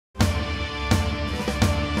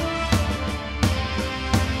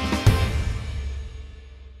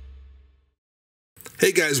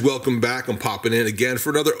Hey guys, welcome back. I'm popping in again for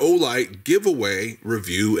another Olight giveaway,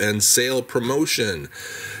 review, and sale promotion.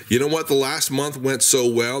 You know what? The last month went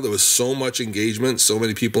so well. There was so much engagement, so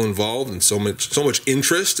many people involved, and so much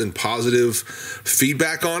interest and positive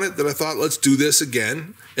feedback on it that I thought, let's do this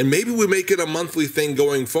again. And maybe we make it a monthly thing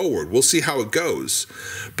going forward. We'll see how it goes.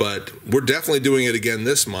 But we're definitely doing it again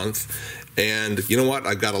this month. And you know what?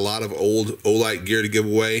 I've got a lot of old Olight gear to give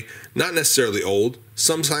away. Not necessarily old,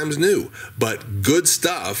 sometimes new, but good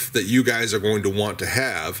stuff that you guys are going to want to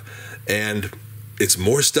have. And it's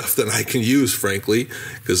more stuff than I can use, frankly,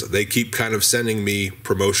 because they keep kind of sending me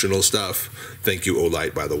promotional stuff. Thank you,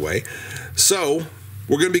 Olight, by the way. So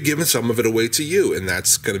we're going to be giving some of it away to you, and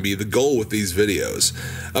that's going to be the goal with these videos.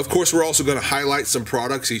 Of course, we're also going to highlight some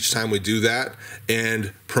products each time we do that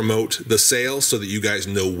and promote the sale so that you guys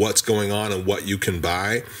know what's going on and what you can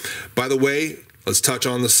buy. By the way, let's touch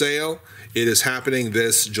on the sale. It is happening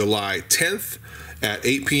this July 10th at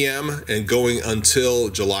 8 p.m. and going until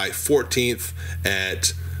July 14th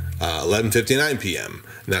at 11:59 p.m.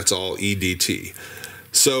 And that's all EDT.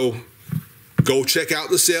 So go check out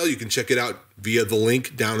the sale. You can check it out via the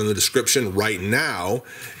link down in the description right now.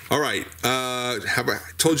 All right, have I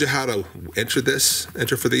told you how to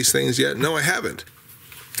enter for these things yet? No, I haven't.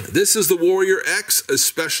 This is the Warrior X, a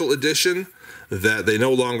special edition that they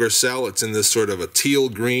no longer sell. It's in this sort of a teal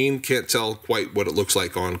green. Can't tell quite what it looks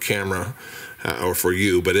like on camera or for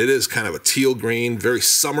you, but it is kind of a teal green, very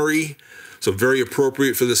summery, so very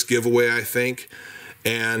appropriate for this giveaway, I think.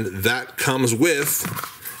 And that comes with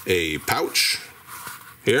a pouch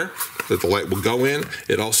here that the light will go in.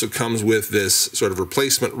 It also comes with this sort of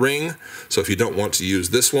replacement ring. So if you don't want to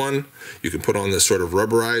use this one, you can put on this sort of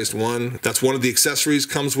rubberized one. That's one of the accessories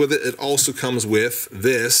comes with it. It also comes with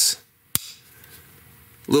this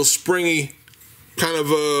little springy kind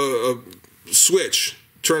of a switch.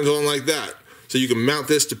 Turns on like that. So you can mount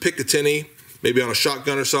this to Picatinny, maybe on a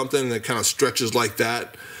shotgun or something, and it kind of stretches like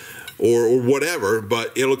that. Or whatever,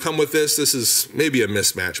 but it'll come with this. This is maybe a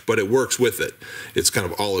mismatch, but it works with it. It's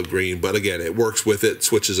kind of olive green, but again, it works with it,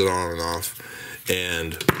 switches it on and off.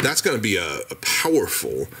 And that's going to be a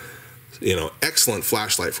powerful, excellent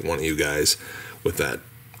flashlight for one of you guys with that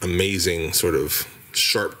amazing sort of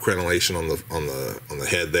sharp crenellation on the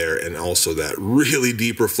head there, and also that really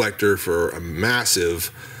deep reflector for a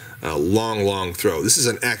massive long throw. This is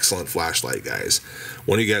an excellent flashlight, guys.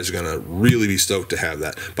 One of you guys are going to really be stoked to have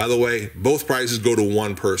that. By the way, both prizes go to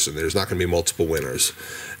one person. There's not going to be multiple winners.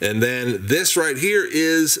 And then this right here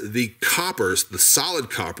is the coppers, the solid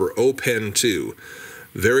copper O-Pen 2.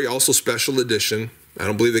 Very also special edition. I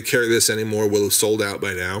don't believe they carry this anymore. Will have sold out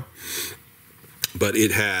by now. But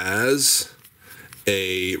it has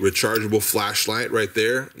a rechargeable flashlight right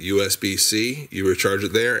there, USB-C. You recharge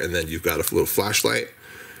it there, and then you've got a little flashlight,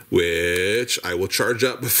 which I will charge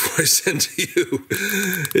up before I send to you.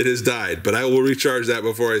 It has died, but I will recharge that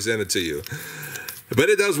before I send it to you. But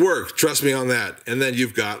it does work, trust me on that. And then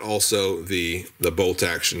you've got also the bolt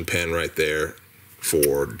action pen right there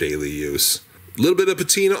for daily use. A little bit of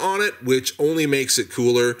patina on it, which only makes it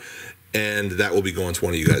cooler, and that will be going to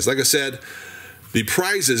one of you guys. Like I said, the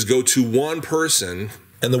prizes go to one person.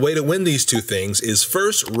 And the way to win these two things is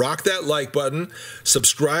first, rock that like button,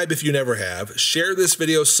 subscribe if you never have, share this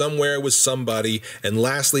video somewhere with somebody, and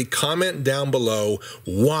lastly, comment down below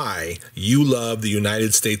why you love the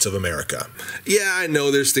United States of America. Yeah, I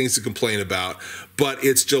know there's things to complain about, but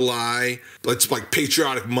it's July. It's like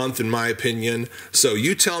patriotic month in my opinion. So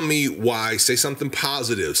you tell me why. Say something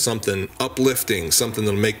positive, something uplifting, something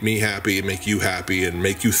that'll make me happy and make you happy and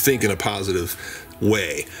make you think in a positive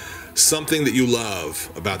way. Something that you love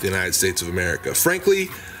about the United States of America. Frankly,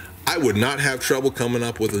 I would not have trouble coming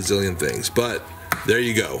up with a zillion things, but there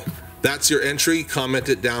you go. That's your entry. Comment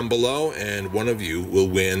it down below, and one of you will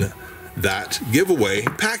win that giveaway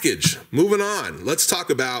package. Moving on, let's talk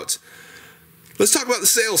about the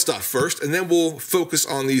sale stuff first, and then we'll focus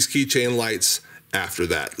on these keychain lights after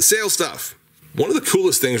that. The sale stuff. One of the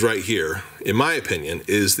coolest things right here, in my opinion,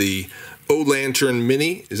 is the O-Lantern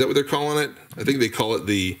Mini. Is that what they're calling it? I think they call it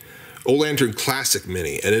the O-Lantern Classic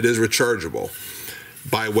Mini, and it is rechargeable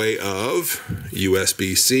by way of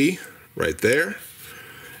USB-C right there,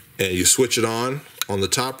 and you switch it on the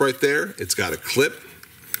top right there. It's got a clip,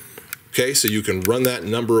 okay, so you can run that a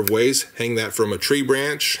number of ways. Hang that from a tree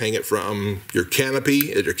branch, hang it from your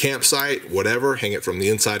canopy at your campsite, whatever, hang it from the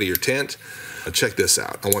inside of your tent. Now check this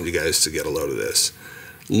out. I want you guys to get a load of this.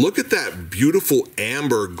 Look at that beautiful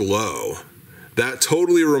amber glow. That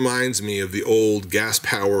totally reminds me of the old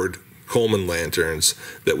gas-powered Coleman lanterns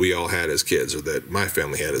that we all had as kids, or that my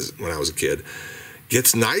family had when I was a kid.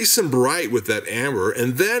 gets nice and bright with that amber,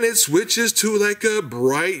 and then it switches to like a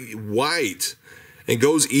bright white and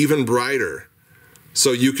goes even brighter.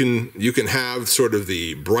 So you can have sort of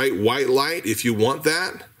the bright white light if you want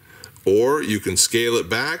that, or you can scale it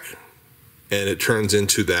back and it turns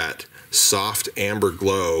into that soft amber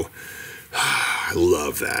glow. I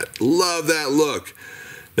love that. Love that look.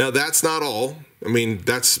 Now that's not all. I mean,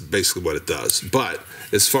 that's basically what it does. But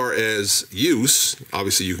as far as use,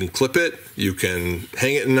 obviously you can clip it, you can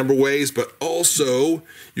hang it in a number of ways, but also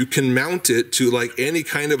you can mount it to like any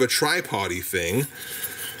kind of a tripod-y thing.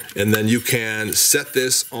 And then you can set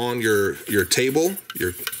this on your table,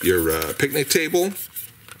 your picnic table.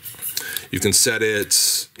 You can set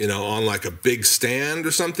it, you know, on like a big stand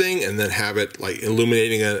or something, and then have it like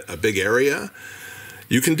illuminating a big area.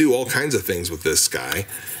 You can do all kinds of things with this guy.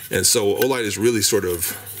 And so Olight has really sort of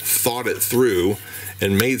thought it through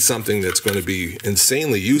and made something that's going to be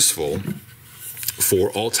insanely useful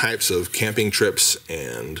for all types of camping trips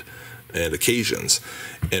and occasions.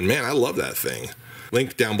 And man, I love that thing.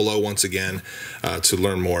 Link down below once again to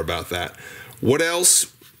learn more about that. What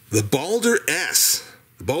else? The Balder S.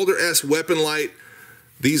 The Balder S weapon light.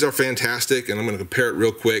 These are fantastic, and I'm going to compare it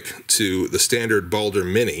real quick to the standard Balder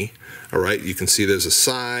Mini. All right, you can see there's a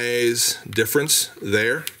size difference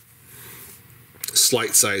there.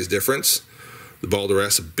 Slight size difference. The Balder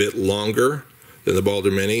S a bit longer than the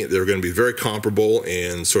Balder Mini. They're going to be very comparable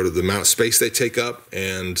in sort of the amount of space they take up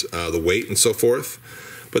and the weight and so forth.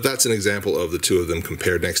 But that's an example of the two of them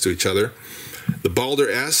compared next to each other. The Balder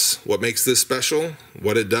S, what makes this special,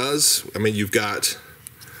 what it does, I mean, you've got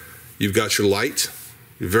your light,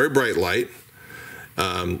 very bright light,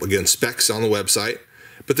 again, specs on the website,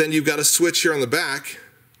 but then you've got a switch here on the back,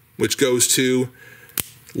 which goes to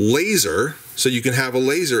laser, so you can have a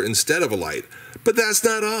laser instead of a light. But that's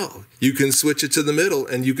not all. You can switch it to the middle,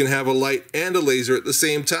 and you can have a light and a laser at the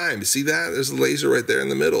same time. You see that? There's a laser right there in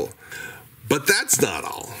the middle. But that's not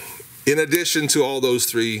all. In addition to all those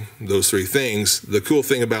three things, the cool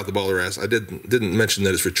thing about the Balder S, I didn't mention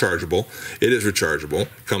that it's rechargeable. It is rechargeable.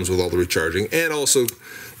 Comes with all the recharging. And also,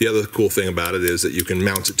 the other cool thing about it is that you can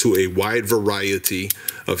mount it to a wide variety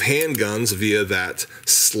of handguns via that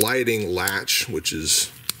sliding latch, which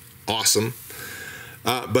is awesome.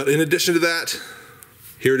 But in addition to that,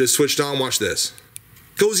 here it is switched on. Watch this.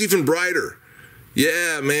 Goes even brighter.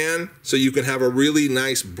 Yeah, man. So you can have a really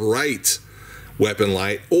nice bright weapon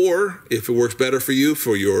light, or if it works better for you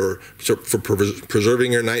for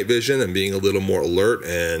preserving your night vision and being a little more alert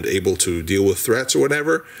and able to deal with threats or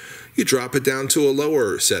whatever, you drop it down to a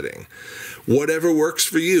lower setting. Whatever works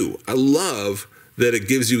for you. I love that it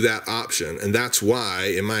gives you that option, and that's why,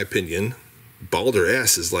 in my opinion, Balder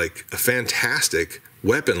S is like a fantastic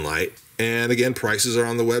weapon light. And again, prices are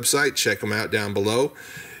on the website. Check them out down below.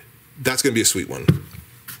 That's going to be a sweet one.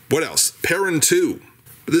 What else? Perrin 2.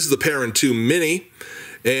 This is the Perrin 2 Mini,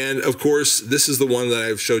 and of course this is the one that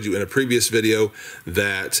I've showed you in a previous video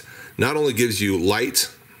that not only gives you light,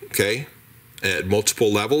 okay, at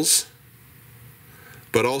multiple levels,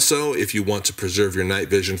 but also if you want to preserve your night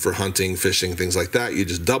vision for hunting, fishing, things like that, you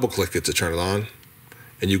just double click it to turn it on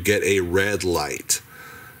and you get a red light.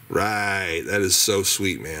 Right, that is so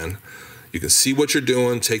sweet, man. You can see what you're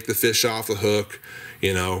doing, take the fish off the hook,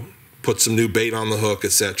 you know, put some new bait on the hook,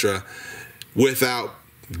 etc., without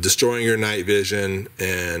destroying your night vision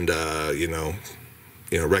and you know,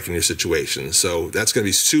 wrecking your situation. So that's going to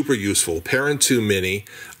be super useful. Perrin 2 Mini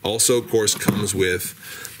also, of course, comes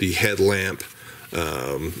with the headlamp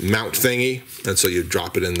mount thingy, and so you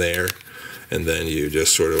drop it in there, and then you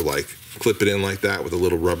just sort of like clip it in like that with a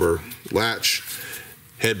little rubber latch.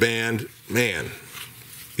 Headband, man,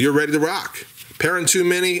 you're ready to rock. Perrin 2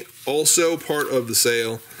 Mini, also part of the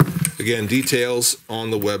sale. Again, details on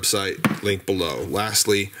the website, link below.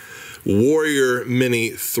 Lastly, Warrior Mini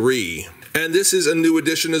 3. And this is a new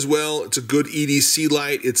addition as well. It's a good EDC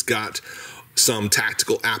light. It's got some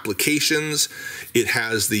tactical applications. It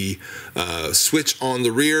has the switch on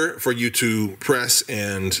the rear for you to press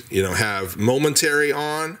and, you know, have momentary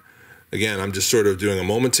on. Again, I'm just sort of doing a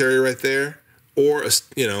momentary right there. Or,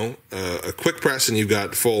 a quick press and you've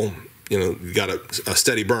got full, you got a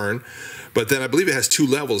steady burn. But then I believe it has 2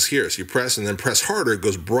 levels here. So you press and then press harder, it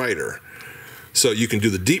goes brighter. So you can do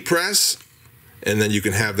the deep press and then you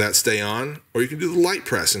can have that stay on, or you can do the light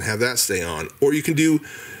press and have that stay on, or you can do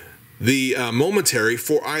the momentary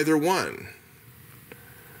for either one.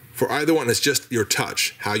 For either one, it's just your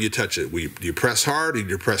touch, how you touch it. Do you press hard or do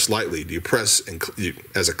you press lightly? Do you press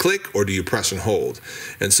as a click or do you press and hold?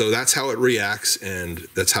 And so that's how it reacts, and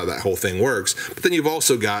that's how that whole thing works. But then you've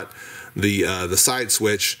also got the side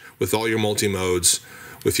switch with all your multi-modes,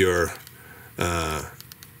 with your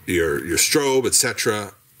your strobe,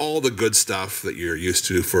 etc. All the good stuff that you're used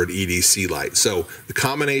to for an EDC light. So the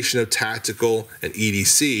combination of tactical and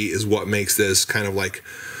EDC is what makes this kind of like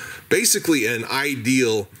basically an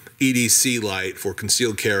ideal EDC light for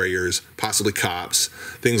concealed carriers, possibly cops,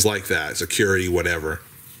 things like that, security, whatever.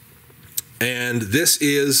 And this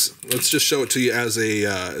is, let's just show it to you as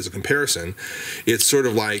a comparison. It's sort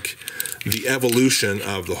of like the evolution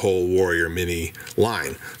of the whole Warrior Mini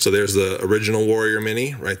line. So there's the original Warrior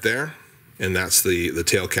Mini right there, and that's the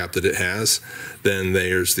tail cap that it has. Then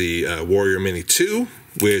there's the Warrior Mini 2,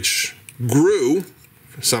 which grew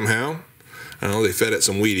somehow. I don't know, they fed it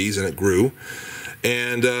some Wheaties and it grew.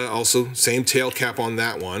 And also same tail cap on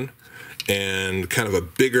that one, and kind of a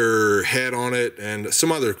bigger head on it, and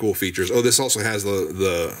some other cool features. Oh, this also has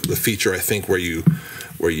the feature, I think, where you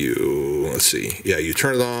let's see, yeah, you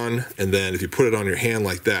turn it on, and then if you put it on your hand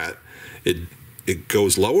like that, it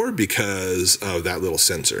goes lower because of that little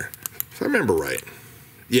sensor, if I remember right.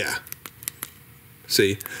 Yeah,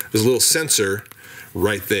 see, there's a little sensor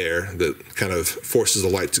right there that kind of forces the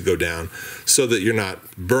light to go down so that you're not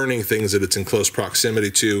burning things that it's in close proximity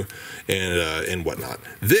to and whatnot.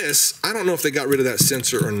 This, I don't know if they got rid of that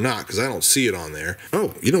sensor or not, because I don't see it on there.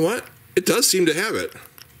 Oh, you know what? It does seem to have it,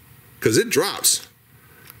 because it drops.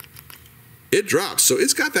 It drops. So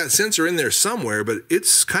it's got that sensor in there somewhere, but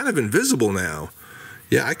it's kind of invisible now.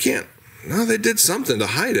 Yeah, I can't. No, they did something to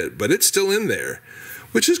hide it, but it's still in there,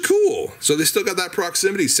 which is cool. So they still got that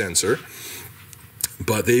proximity sensor,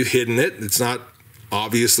 but they've hidden it. It's not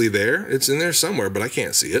obviously there. It's in there somewhere, but I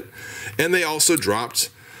can't see it. And they also dropped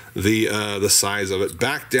the size of it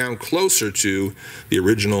back down closer to the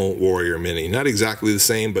original Warrior Mini. Not exactly the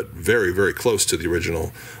same, but very, very close to the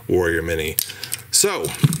original Warrior Mini. So,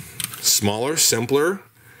 smaller, simpler,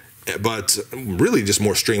 but really just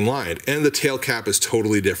more streamlined. And the tail cap is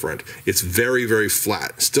totally different. It's very, very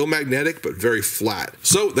flat. Still magnetic, but very flat.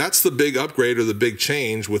 So that's the big upgrade or the big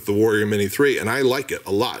change with the Warrior Mini 3, and I like it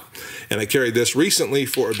a lot. And I carried this recently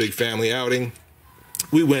for a big family outing.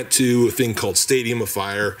 We went to a thing called Stadium of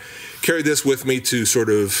Fire. Carried this with me to sort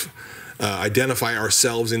of identify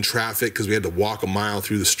ourselves in traffic, because we had to walk a mile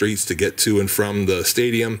through the streets to get to and from the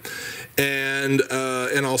stadium, and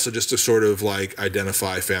also just to sort of like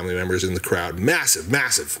identify family members in the crowd. Massive,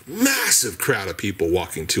 massive, massive crowd of people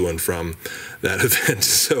walking to and from that event.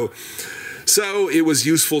 So it was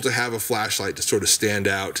useful to have a flashlight to sort of stand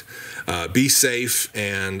out, be safe,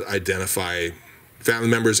 and identify family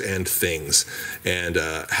members and things. And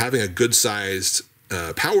having a good-sized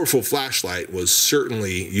powerful flashlight was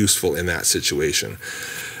certainly useful in that situation.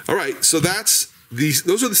 All right, so those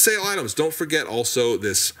are the sale items. Don't forget also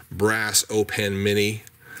this brass O-Pen Mini.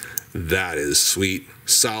 That is sweet.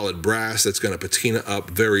 Solid brass that's going to patina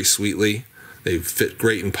up very sweetly. They fit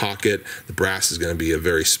great in pocket. The brass is going to be a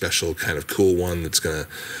very special kind of cool one that's going to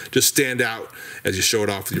just stand out as you show it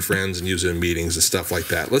off with your friends and use it in meetings and stuff like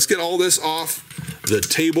that. Let's get all this off the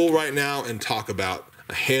table right now and talk about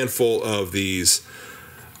a handful of these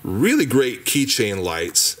really great keychain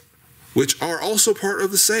lights, which are also part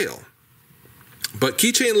of the sale. But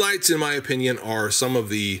keychain lights, in my opinion, are some of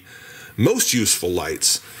the most useful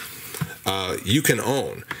lights you can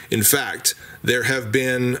own. In fact, there have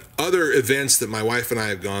been other events that my wife and I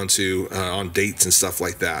have gone to on dates and stuff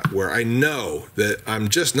like that, where I know that I'm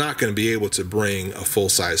just not going to be able to bring a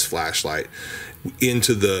full-size flashlight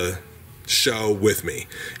into the show with me,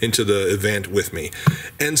 into the event with me.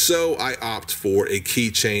 And so I opt for a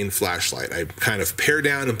keychain flashlight. I kind of pare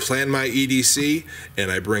down and plan my EDC,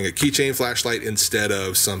 and I bring a keychain flashlight instead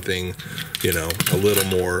of something, you know, a little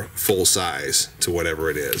more full size to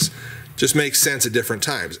whatever it is. Just makes sense at different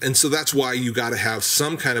times. And so that's why you got to have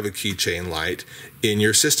some kind of a keychain light in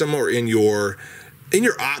your system or in your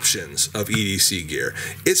options of EDC gear.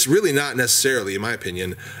 It's really not necessarily, in my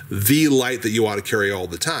opinion, the light that you ought to carry all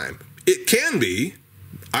the time. It can be.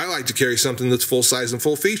 I like to carry something that's full size and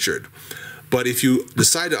full featured. But if you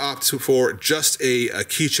decide to opt for just a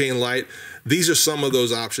keychain light, these are some of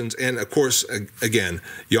those options. And of course, again,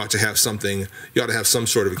 you ought to have some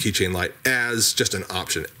sort of a keychain light as just an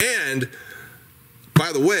option. And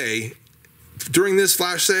by the way, during this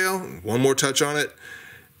flash sale, one more touch on it,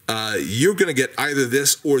 you're going to get either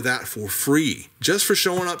this or that for free, just for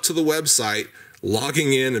showing up to the website,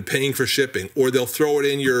 logging in and paying for shipping, or they'll throw it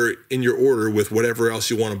in your order with whatever else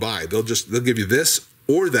you want to buy. They'll give you this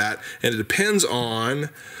or that, and it depends on,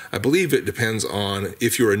 I believe it depends on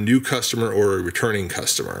if you're a new customer or a returning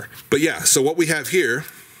customer. But yeah, so what we have here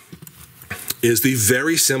is the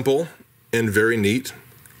very simple and very neat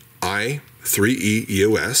i3E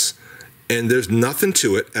EOS, And there's nothing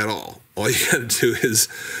to it at all. All you got to do is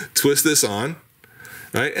twist this on,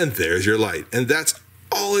 right? And there's your light. And that's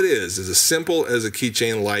all it is as simple as a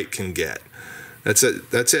keychain light can get. That's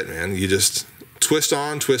it, man. You just twist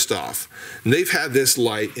on, twist off. And they've had this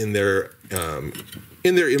light in their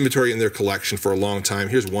inventory, in their collection for a long time.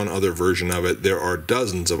 Here's one other version of it. There are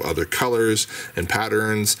dozens of other colors and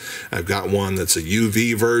patterns. I've got one that's a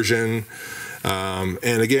UV version.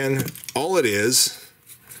 And again, all it is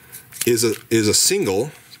a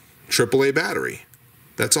single AAA battery.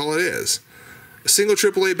 That's all it is. A single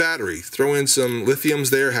AAA battery. Throw in some lithiums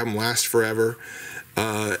there, have them last forever,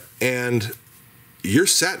 and you're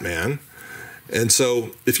set, man. And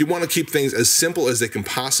so if you want to keep things as simple as they can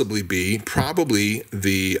possibly be, probably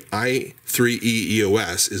the i3E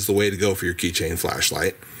EOS is the way to go for your keychain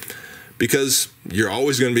flashlight, because you're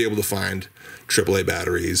always going to be able to find AAA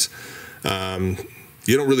batteries.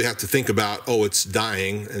 You don't really have to think about, oh, it's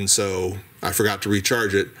dying, and so I forgot to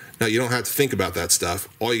recharge it. No, you don't have to think about that stuff.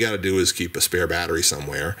 All you got to do is keep a spare battery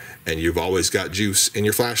somewhere, and you've always got juice in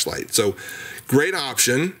your flashlight. So great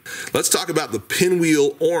option. Let's talk about the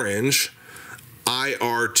Pinwheel Orange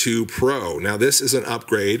IR2 Pro. Now, this is an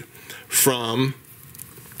upgrade from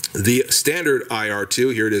the standard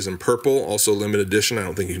IR2. Here it is in purple, also limited edition. I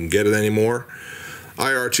don't think you can get it anymore.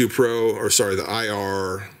 IR2 Pro, or sorry, the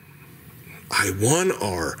I1R.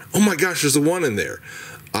 Oh my gosh, there's a 1 in there.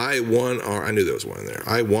 I1R, I knew there was one in there.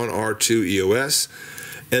 I1R2 EOS.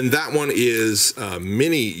 And that one is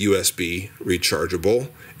mini USB rechargeable.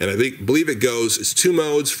 And I believe it goes, it's 2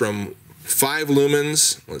 modes from 5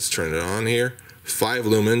 lumens. Let's turn it on here. 5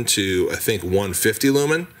 lumen to, I think, 150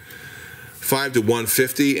 lumen. 5 to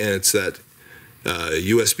 150, and it's that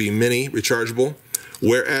USB mini rechargeable.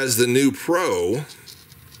 Whereas the new Pro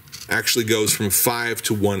actually goes from 5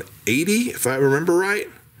 to 180, if I remember right.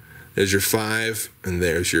 There's your 5, and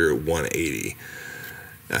there's your 180.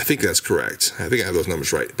 I think that's correct. I think I have those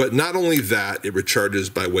numbers right. But not only that, it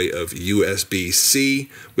recharges by way of USB-C,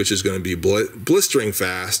 which is going to be blistering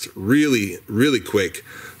fast, really, really quick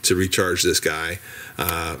to recharge this guy.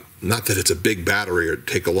 Not that it's a big battery or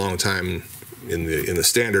take a long time in the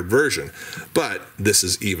standard version, but this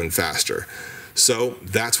is even faster. So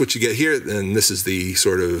that's what you get here, and this is the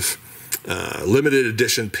sort of limited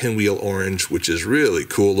edition Pinwheel Orange, which is really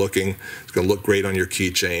cool looking. It's going to look great on your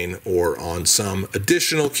keychain or on some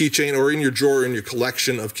additional keychain or in your drawer in your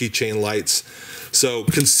collection of keychain lights. So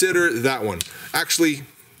consider that one. Actually,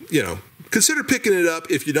 you know, consider picking it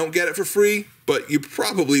up if you don't get it for free, but you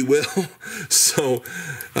probably will. So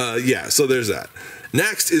yeah, so there's that.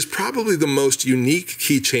 Next is probably the most unique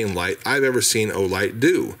keychain light I've ever seen Olight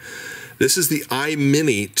do. This is the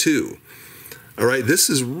iMini 2. All right, this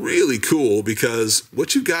is really cool because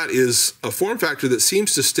what you've got is a form factor that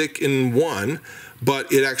seems to stick in one,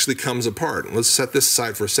 but it actually comes apart. Let's set this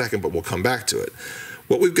aside for a second, but we'll come back to it.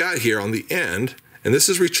 What we've got here on the end, and this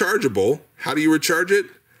is rechargeable. How do you recharge it?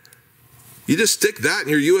 You just stick that in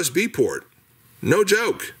your USB port. No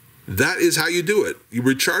joke. That is how you do it. You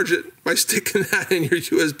recharge it by sticking that in your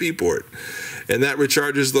USB port, and that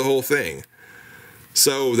recharges the whole thing.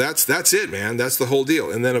 So that's it, man. That's the whole deal.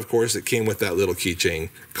 And then, of course, it came with that little keychain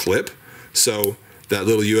clip. So that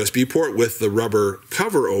little USB port with the rubber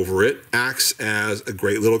cover over it acts as a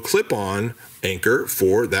great little clip-on anchor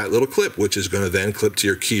for that little clip, which is going to then clip to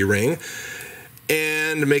your key ring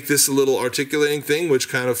and make this a little articulating thing, which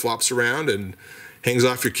kind of flops around and hangs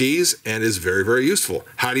off your keys and is very, very useful.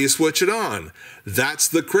 How do you switch it on? That's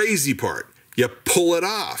the crazy part. You pull it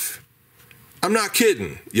off. I'm not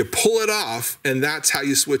kidding. You pull it off, and that's how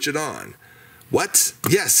you switch it on. What?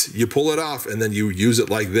 Yes, you pull it off, and then you use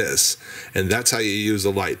it like this, and that's how you use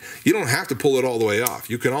the light. You don't have to pull it all the way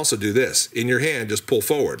off. You can also do this. In your hand, just pull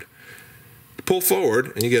forward. Pull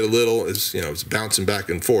forward, and you get a little, it's bouncing back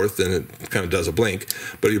and forth, and it kind of does a blink.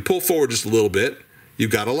 But if you pull forward just a little bit,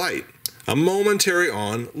 you've got a light. A momentary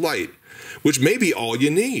on light, which may be all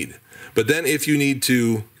you need. But then if you need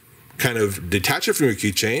to kind of detach it from your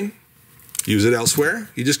keychain, use it elsewhere,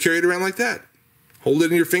 you just carry it around like that. Hold it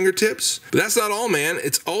in your fingertips. But that's not all, man.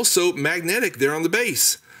 It's also magnetic there on the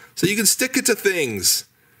base. So you can stick it to things.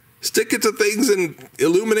 Stick it to things and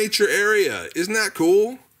illuminate your area. Isn't that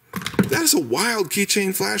cool? That is a wild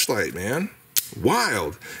keychain flashlight, man.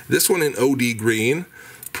 Wild. This one in OD green.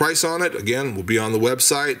 Price on it, again, will be on the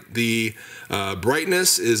website. The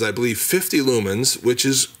brightness is, I believe, 50 lumens, which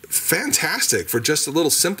is fantastic for just a little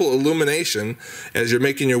simple illumination as you're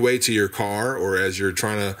making your way to your car or as you're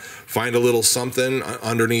trying to find a little something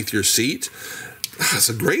underneath your seat. It's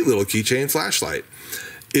a great little keychain flashlight.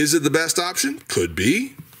 Is it the best option? Could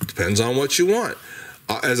be. Depends on what you want.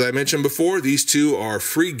 As I mentioned before, these two are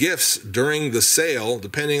free gifts during the sale,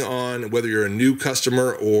 depending on whether you're a new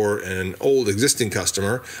customer or an old existing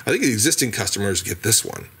customer. I think the existing customers get this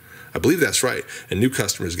one. I believe that's right. And new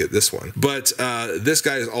customers get this one. But this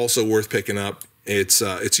guy is also worth picking up.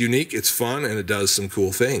 It's unique, it's fun, and it does some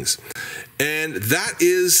cool things. And that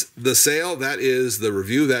is the sale. That is the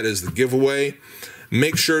review. That is the giveaway.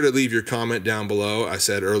 Make sure to leave your comment down below. I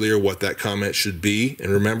said earlier what that comment should be. And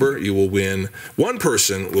remember, you will win, one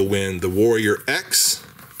person will win the Warrior X,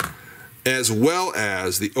 as well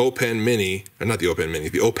as the O-Pen Mini, or not the O-Pen Mini,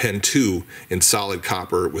 the O-Pen 2 in solid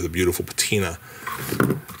copper with a beautiful patina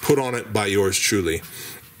put on it by yours truly.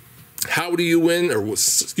 How do you win, or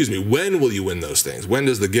excuse me, when will you win those things? When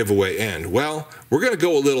does the giveaway end? Well, we're going to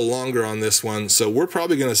go a little longer on this one, so we're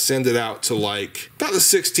probably going to send it out to like about the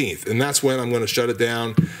 16th, and that's when I'm going to shut it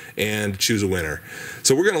down and choose a winner.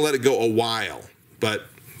 So we're going to let it go a while, but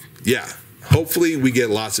yeah, hopefully we get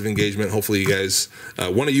lots of engagement. Hopefully you guys,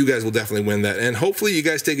 one of you guys will definitely win that, and hopefully you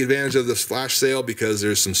guys take advantage of this flash sale because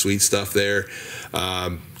there's some sweet stuff there.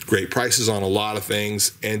 Great prices on a lot of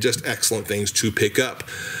things, and just excellent things to pick up.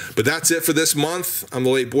 But that's it for this month. I'm the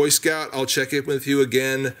Late Boy Scout. I'll check in with you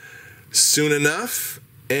again soon enough.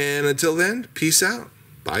 And until then, peace out.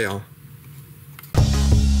 Bye, y'all.